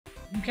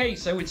Okay,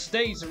 so in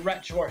today's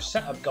Retroarch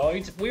setup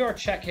guide, we are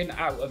checking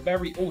out a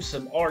very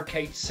awesome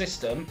arcade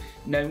system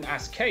known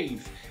as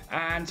Cave.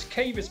 And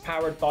Cave is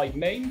powered by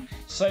MAME.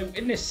 So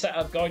in this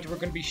setup guide, we're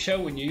going to be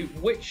showing you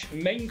which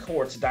MAME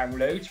core to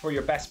download for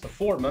your best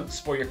performance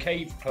for your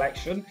Cave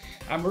collection.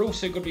 And we're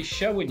also going to be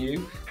showing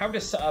you how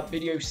to set up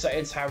video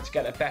settings, how to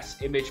get the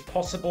best image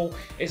possible,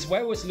 as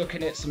well as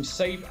looking at some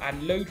save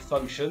and load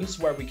functions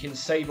where we can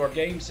save our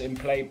games and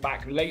play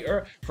back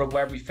later from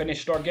where we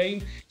finished our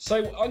game. So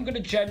I'm going to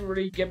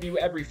generally give you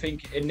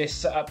everything in this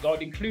setup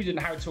guide, including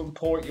how to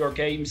import your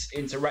games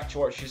into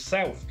Retroarch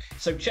yourself.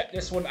 So check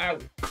this one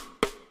out.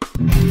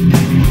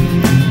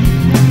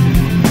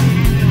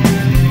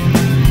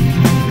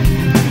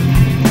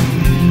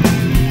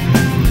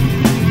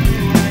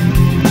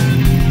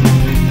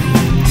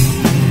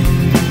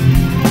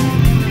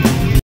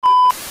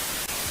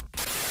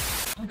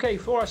 Okay,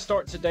 before I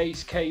start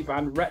today's Cave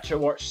and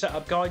Retroarch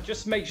setup guide,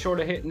 just make sure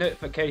to hit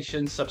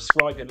notifications,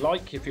 subscribe and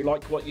like if you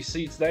like what you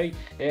see today.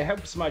 It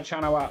helps my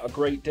channel out a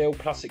great deal,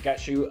 plus it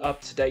gets you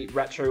up-to-date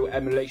retro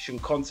emulation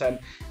content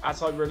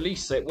as I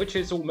release it, which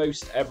is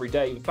almost every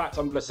day. In fact,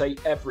 I'm going to say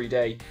every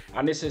day,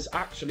 and this is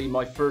actually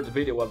my third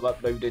video I've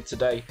uploaded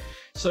today.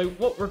 So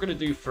what we're going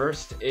to do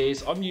first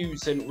is I'm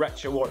using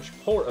Retroarch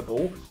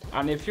Portable,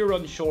 and if you're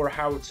unsure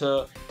how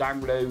to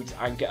download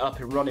and get up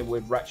and running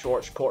with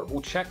Retroarch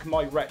Portable, check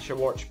my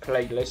Retroarch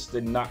playlist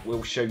and that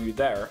will show you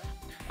there.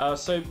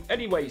 So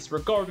anyways,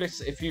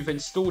 regardless if you've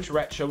installed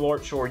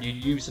Retroarch or you're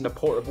using a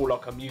portable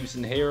like I'm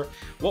using here,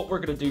 what we're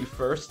going to do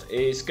first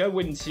is go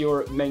into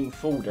your main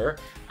folder,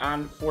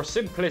 and for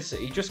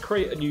simplicity just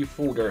create a new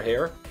folder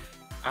here,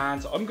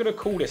 and I'm going to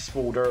call this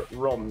folder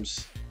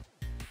ROMs.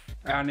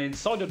 And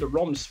inside of the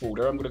ROMs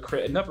folder, I'm going to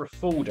create another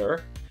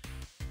folder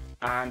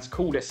and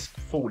call this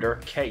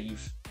folder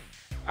Cave.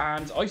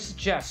 And I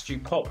suggest you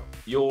pop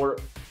your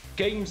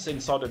games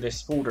inside of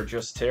this folder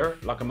just here,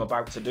 like I'm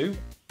about to do.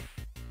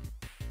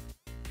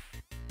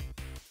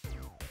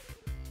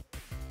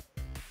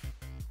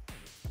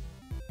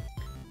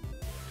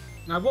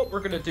 Now what we're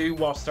going to do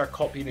whilst they're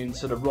copying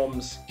into the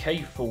ROMs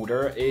Cave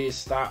folder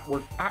is that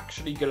we're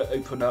actually going to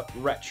open up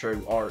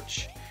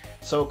Retroarch.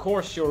 So of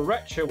course your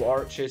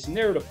Retroarch is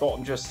near the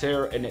bottom just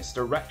here, and it's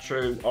the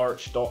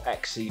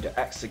retroarch.exe, the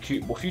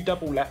executable. If you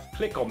double left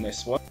click on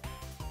this one.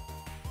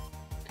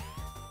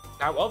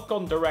 Now I've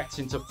gone direct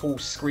into full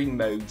screen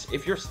mode.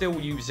 If you're still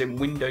using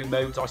window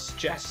mode, I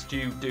suggest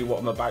you do what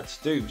I'm about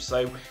to do.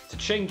 So to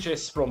change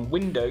this from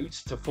windowed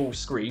to full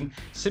screen,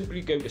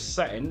 simply go to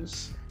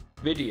settings,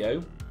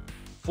 video,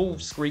 full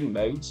screen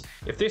mode.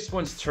 If this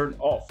one's turned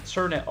off,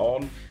 turn it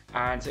on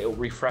and it'll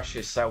refresh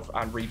itself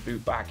and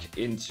reboot back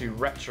into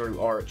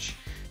Retroarch.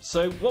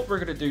 So what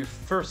we're going to do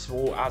first of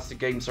all, as the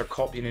games are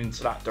copying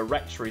into that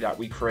directory that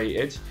we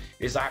created,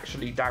 is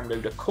actually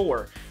download a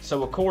core.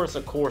 So a core is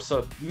of course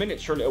a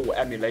miniature little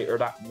emulator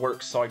that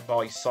works side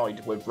by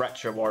side with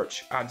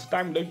Retroarch. And to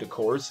download the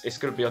cores, it's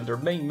going to be under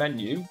main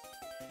menu.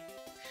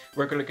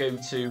 We're going to go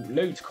to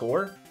load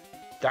core,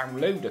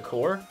 download a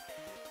core,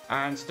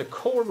 and the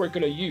core we're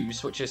going to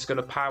use, which is going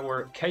to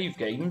power Cave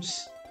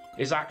games,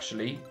 is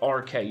actually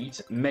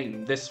Arcade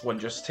MAME, this one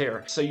just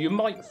here. So you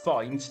might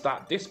find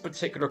that this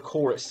particular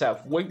core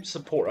itself won't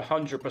support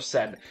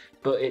 100%,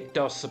 but it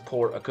does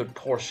support a good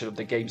portion of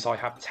the games I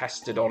have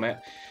tested on it.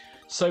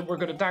 So we're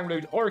going to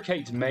download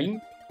Arcade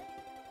MAME,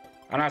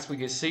 and as we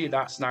can see,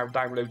 that's now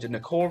downloading the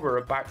core. We're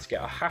about to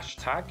get a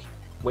hashtag,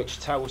 which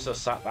tells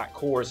us that that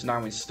core is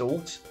now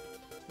installed.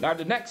 Now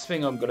the next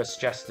thing I'm going to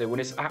suggest doing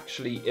is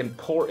actually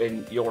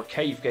importing your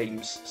Cave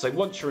games. So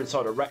once you're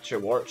inside of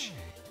Retroarch,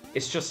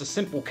 it's just a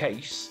simple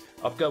case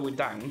of going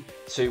down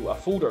to a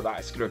folder that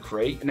it's going to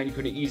create, and then you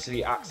can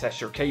easily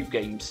access your Cave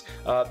games.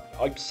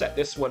 I set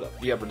this one up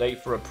the other day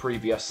for a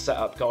previous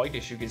setup guide,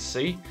 as you can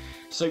see.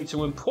 So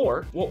to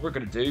import, what we're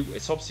going to do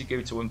is obviously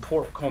go to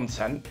import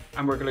content,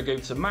 and we're going to go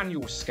to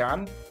manual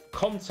scan,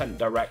 content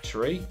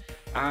directory,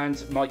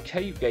 and my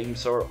Cave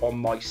games are on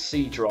my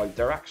C drive.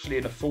 They're actually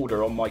in a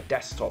folder on my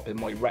desktop in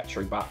my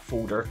Retrobat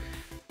folder.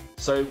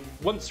 So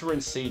once we're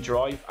in C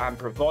drive, and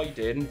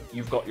providing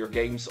you've got your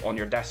games on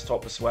your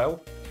desktop as well,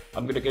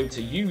 I'm going to go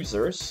to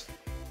users,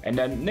 and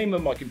then name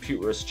of my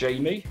computer is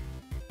Jamie,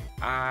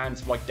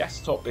 and my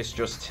desktop is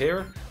just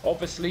here.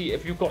 Obviously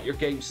if you've got your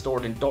game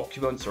stored in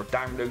documents or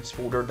downloads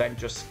folder, then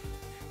just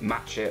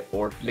match it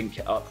or link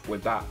it up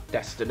with that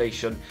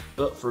destination.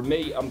 But for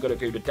me, I'm going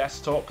to go to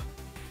desktop,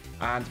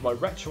 and my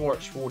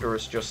Retroarch folder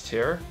is just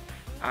here.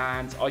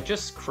 And I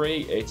just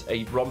created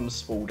a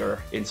ROMs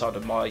folder inside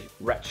of my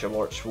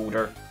Retroarch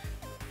folder,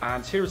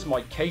 and here's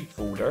my Cave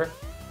folder.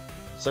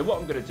 So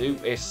what I'm going to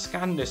do is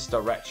scan this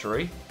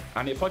directory,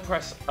 and if I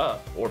press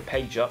up or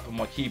page up on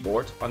my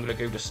keyboard, I'm going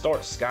to go to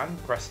start scan,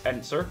 press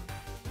enter,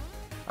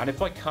 and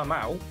if I come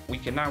out, we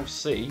can now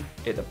see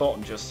at the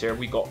bottom just here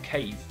we got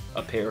Cave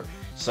up here.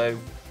 So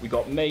we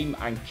got MAME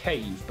and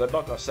Cave, but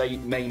like I say,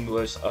 MAME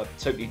was a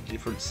totally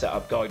different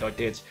setup guide I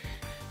did.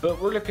 But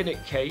we're looking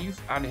at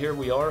Cave, and here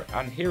we are,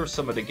 and here are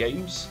some of the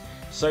games.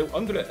 So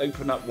I'm going to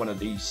open up one of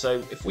these. So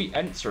if we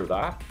enter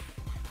that,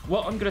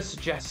 What I'm going to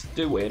suggest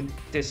doing,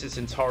 this is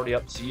entirely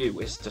up to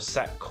you, is to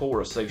set core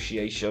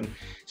association.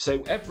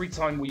 So every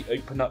time we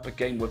open up a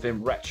game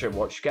within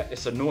Retroarch, you get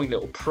this annoying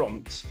little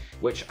prompt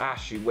which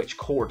asks you which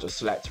core to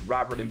select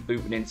rather than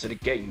booting into the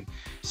game.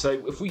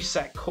 So if we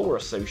set core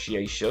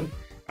association,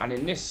 and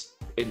in this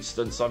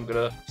instance I'm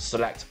going to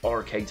select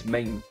Arcade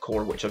MAME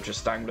core, which I've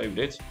just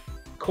downloaded.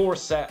 Core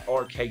set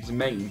Arcade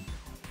MAME.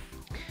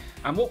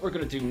 And what we're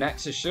going to do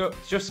next is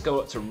just go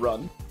up to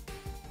run.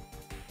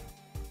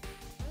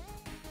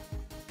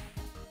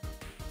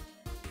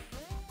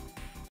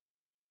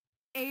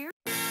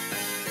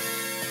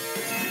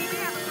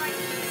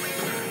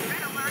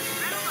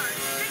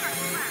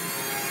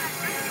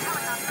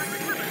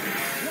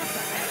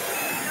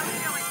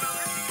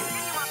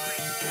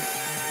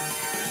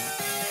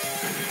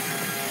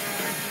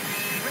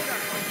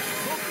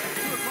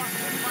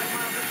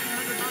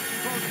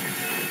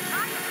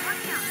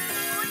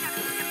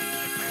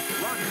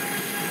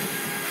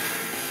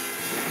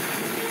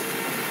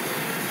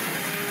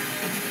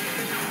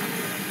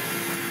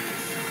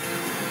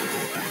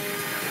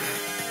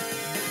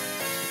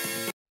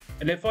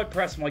 And if I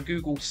press my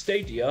Google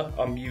Stadia,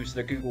 I'm using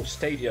the Google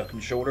Stadia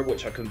controller,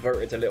 which I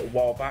converted a little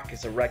while back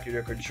as a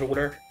regular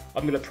controller.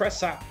 I'm going to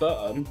press that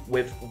button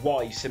with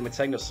Y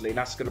simultaneously, and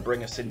that's going to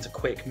bring us into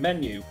quick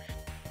menu.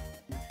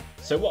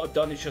 So what I've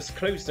done is just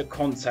close the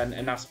content,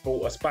 and that's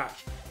brought us back.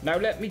 Now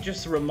let me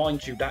just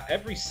remind you that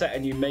every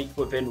setting you make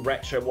within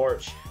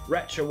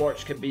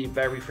Retroarch can be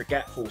very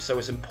forgetful, so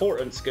it's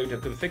important to go to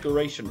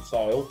configuration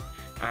file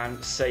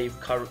and save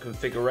current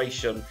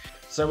configuration.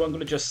 So I'm going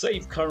to just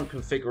save current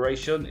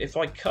configuration. If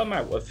I come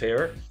out of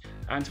here,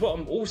 and what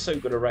I'm also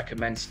going to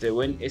recommend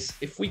doing is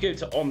if we go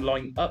to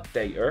online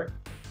updater,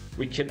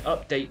 we can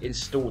update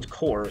installed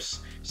cores.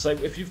 So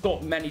if you've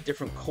got many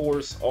different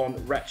cores on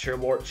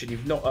Retroarch and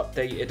you've not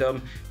updated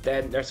them,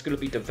 then there's going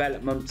to be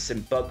developments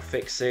and bug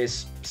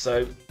fixes,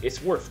 so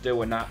it's worth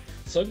doing that.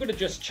 So I'm going to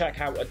just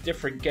check out a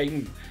different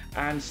game,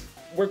 and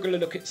we're going to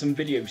look at some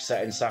video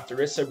settings after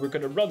this. So we're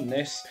going to run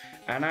this,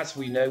 and as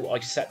we know, I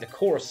set the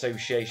core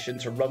association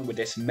to run with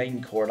this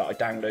main core that I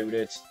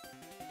downloaded.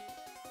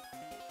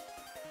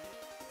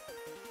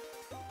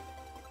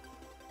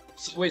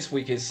 So as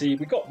we can see,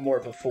 we got more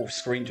of a full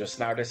screen just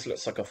now. This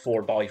looks like a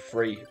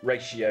 4:3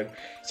 ratio.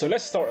 So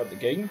let's start up the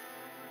game.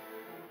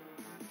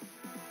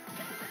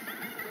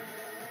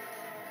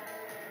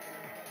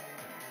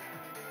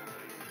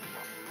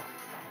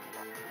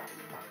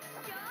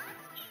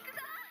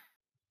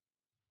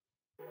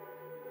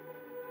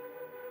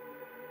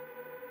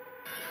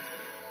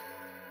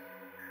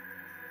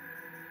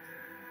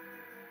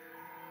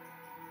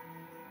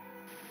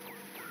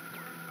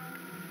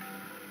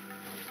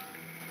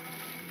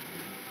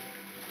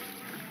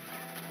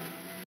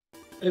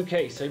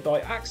 Okay, so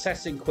by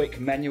accessing quick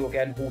menu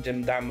again,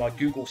 holding down my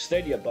Google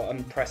Stadia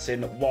button,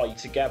 pressing Y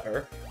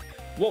together,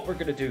 what we're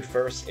going to do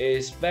first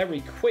is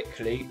very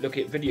quickly look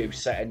at video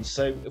settings.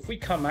 So if we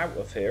come out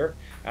of here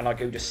and I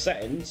go to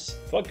settings,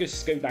 if I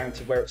just go down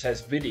to where it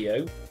says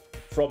video,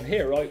 from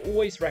here I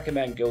always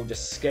recommend going to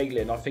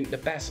scaling. I think the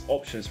best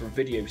options for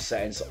video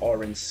settings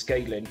are in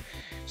scaling.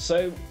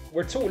 So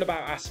we're talking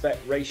about aspect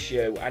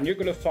ratio, and you're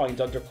going to find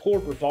under core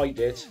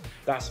provided,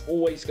 that's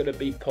always going to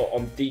be put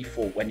on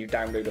default when you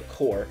download a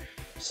core.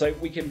 So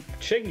we can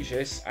change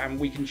this, and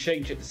we can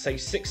change it to say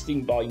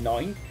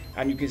 16:9,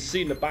 and you can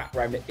see in the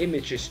background the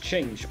image has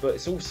changed, but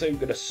it's also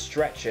going to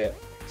stretch it.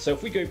 So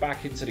if we go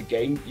back into the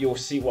game, you'll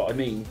see what I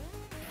mean.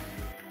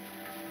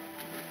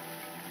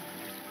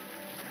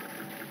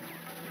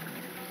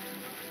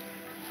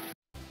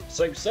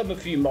 So some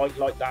of you might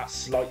like that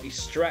slightly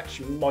stretched.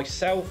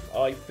 Myself,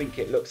 I think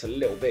it looks a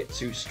little bit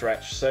too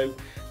stretched. So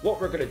what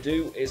we're going to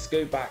do is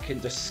go back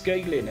into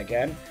scaling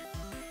again.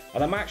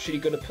 And I'm actually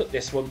going to put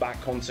this one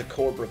back onto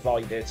core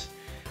provided.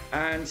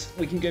 And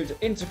we can go to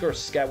integer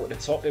scale at the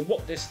top. And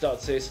what this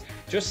does is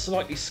just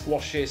slightly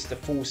squashes the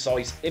full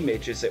size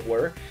image, as it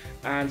were.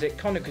 And it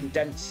kind of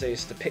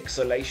condenses the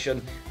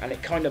pixelation, and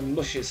it kind of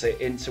mushes it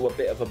into a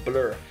bit of a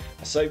blur.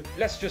 So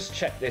let's just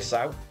check this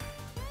out.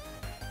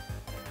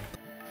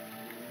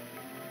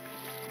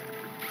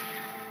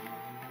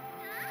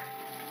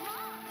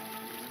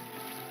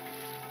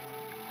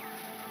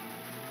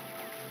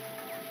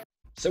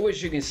 So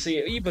as you can see,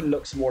 it even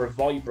looks more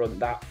vibrant,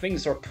 that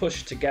things are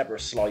pushed together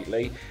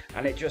slightly,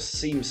 and it just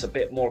seems a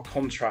bit more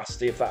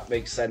contrasty, if that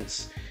makes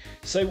sense.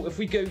 So if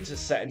we go to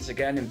settings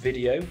again in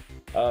video,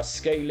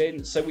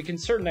 scaling, so we can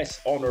turn this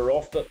on or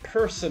off, but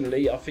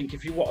personally I think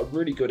if you want a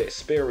really good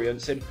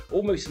experience and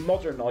almost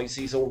modernise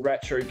these old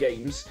retro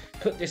games,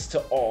 put this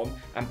to on,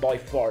 and by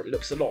far it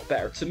looks a lot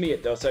better. To me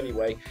it does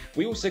anyway.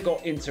 We also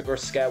got integer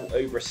scale,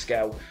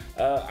 overscale,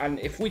 and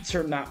if we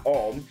turn that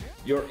on,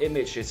 your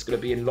image is going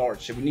to be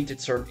enlarged, so we need to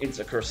turn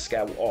integer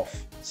scale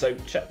off. So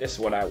check this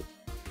one out.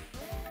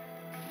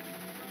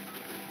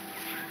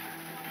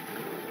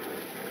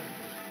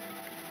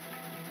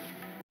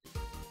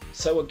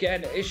 So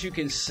again, as you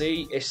can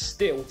see, it's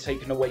still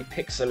taking away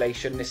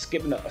pixelation, it's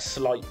giving it a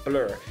slight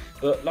blur.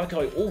 But like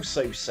I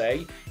also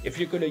say, if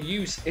you're going to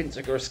use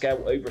integer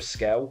scale over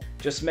scale,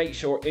 just make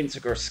sure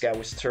integer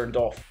scale is turned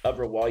off,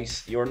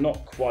 otherwise you're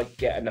not quite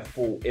getting a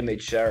full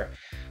image there.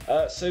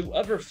 So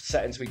other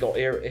settings we got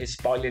here is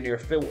bilinear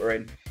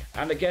filtering,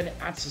 and again it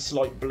adds a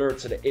slight blur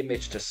to the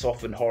image to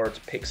soften hard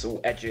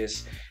pixel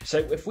edges. So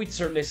if we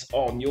turn this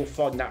on, you'll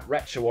find that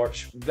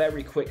RetroArch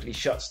very quickly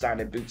shuts down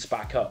and boots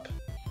back up.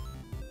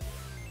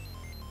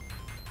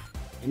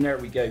 And there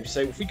we go. So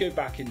if we go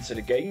back into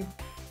the game,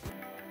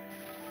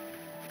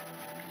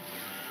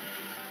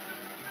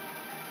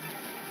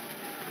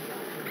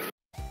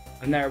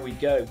 and there we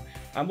go.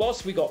 And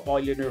whilst we got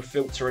bilinear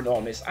filtering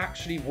on, it's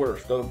actually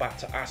worth going back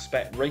to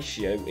aspect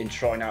ratio and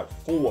trying out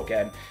full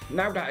again.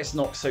 Now that it's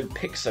not so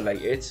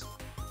pixelated,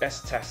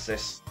 let's test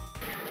this.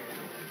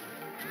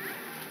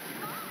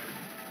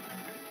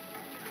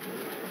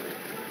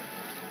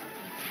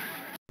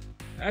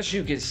 As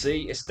you can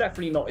see, it's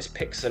definitely not as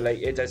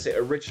pixelated as it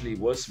originally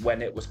was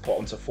when it was put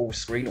onto full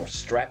screen or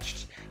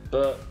stretched.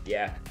 But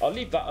yeah, I'll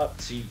leave that up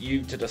to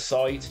you to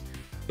decide.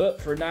 But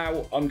for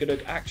now, I'm going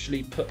to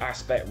actually put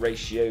aspect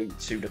ratio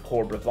to the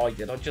core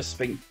provided. I just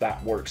think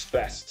that works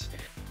best.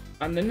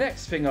 And the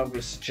next thing I'm going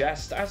to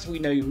suggest, as we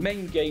know,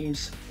 MAME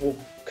games will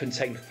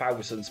contain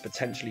thousands,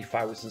 potentially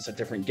thousands of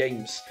different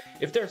games.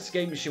 If there's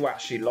games you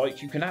actually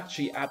like, you can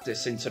actually add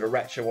this into the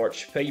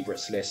RetroArch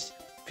favourites list.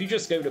 If you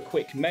just go to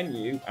quick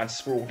menu and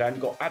scroll down,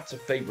 you've got add to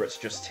favourites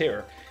just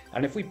here.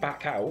 And if we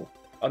back out,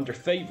 under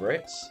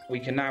favourites, we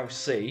can now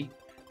see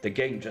the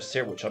game just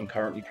here, which I'm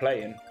currently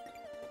playing.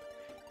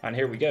 And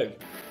here we go.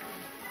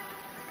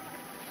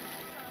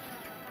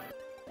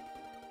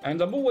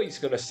 And I'm always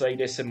going to say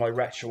this in my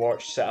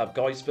RetroArch setup,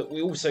 guys, but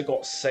we also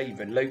got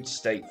save and load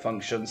state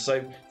functions.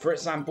 So, for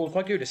example, if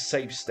I go to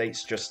save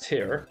states just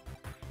here,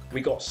 we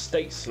got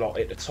state slot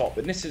at the top,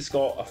 and this has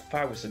got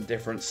 1,000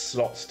 different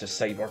slots to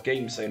save our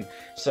games in.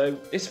 So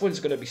this one's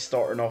going to be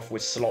starting off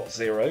with slot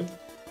 0.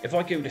 If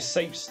I go to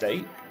save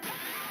state,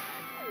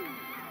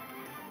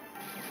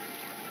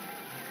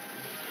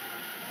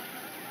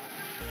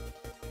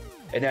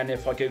 and then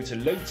if I go to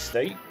load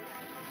state,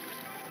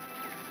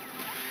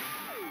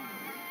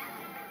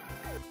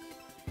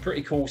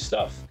 pretty cool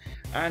stuff.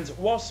 And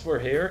whilst we're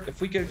here,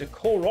 if we go to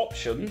core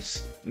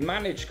options,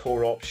 manage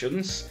core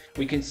options,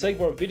 we can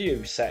save our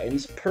video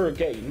settings per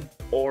game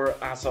or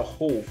as a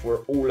whole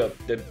for all of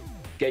the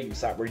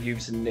games that we're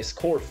using this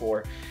core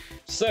for.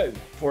 So,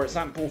 for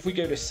example, if we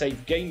go to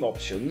save game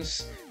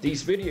options,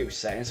 these video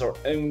settings are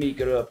only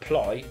going to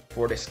apply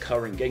for this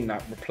current game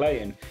that we're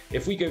playing.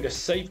 If we go to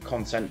save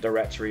content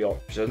directory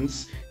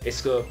options,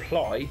 it's going to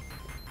apply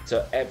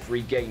to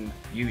every game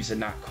using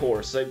that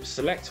core. So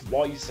select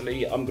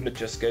wisely. I'm going to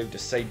just go to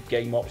save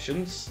game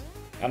options,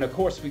 and of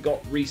course we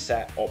got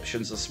reset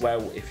options as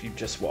well if you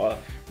just want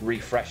to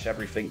refresh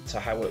everything to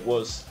how it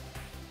was.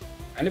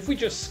 And if we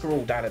just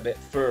scroll down a bit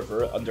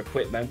further under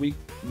quick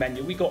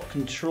menu, we got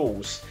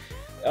controls.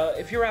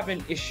 If you're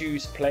having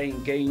issues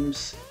playing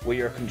games with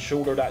your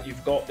controller that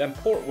you've got, then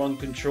port 1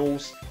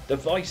 controls,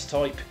 device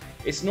type,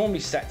 it's normally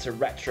set to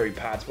retro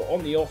pads, but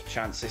on the off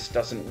chance this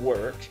doesn't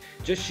work,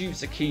 just use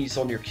the keys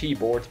on your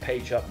keyboard,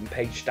 page up and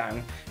page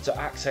down, to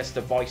access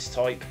device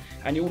type,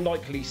 and you'll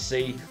likely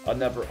see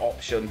another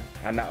option,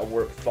 and that'll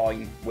work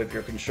fine with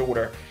your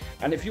controller.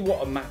 And if you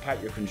want to map out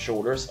your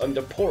controllers,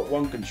 under port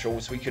 1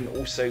 controls we can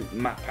also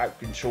map out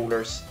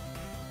controllers.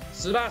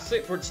 So that's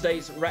it for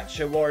today's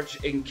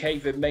RetroArch in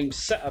Cave and MAME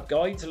setup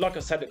guide. Like I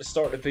said at the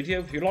start of the video,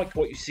 if you like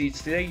what you see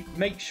today,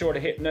 make sure to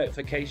hit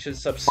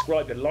notifications,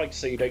 subscribe and like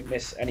so you don't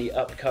miss any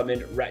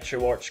upcoming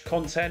RetroArch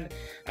content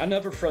and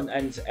other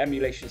front-end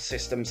emulation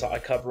systems that I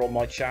cover on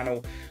my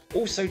channel.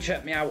 Also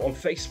check me out on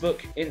Facebook,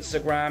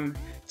 Instagram,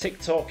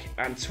 TikTok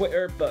and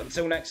Twitter. But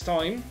until next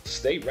time,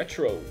 stay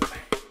retro.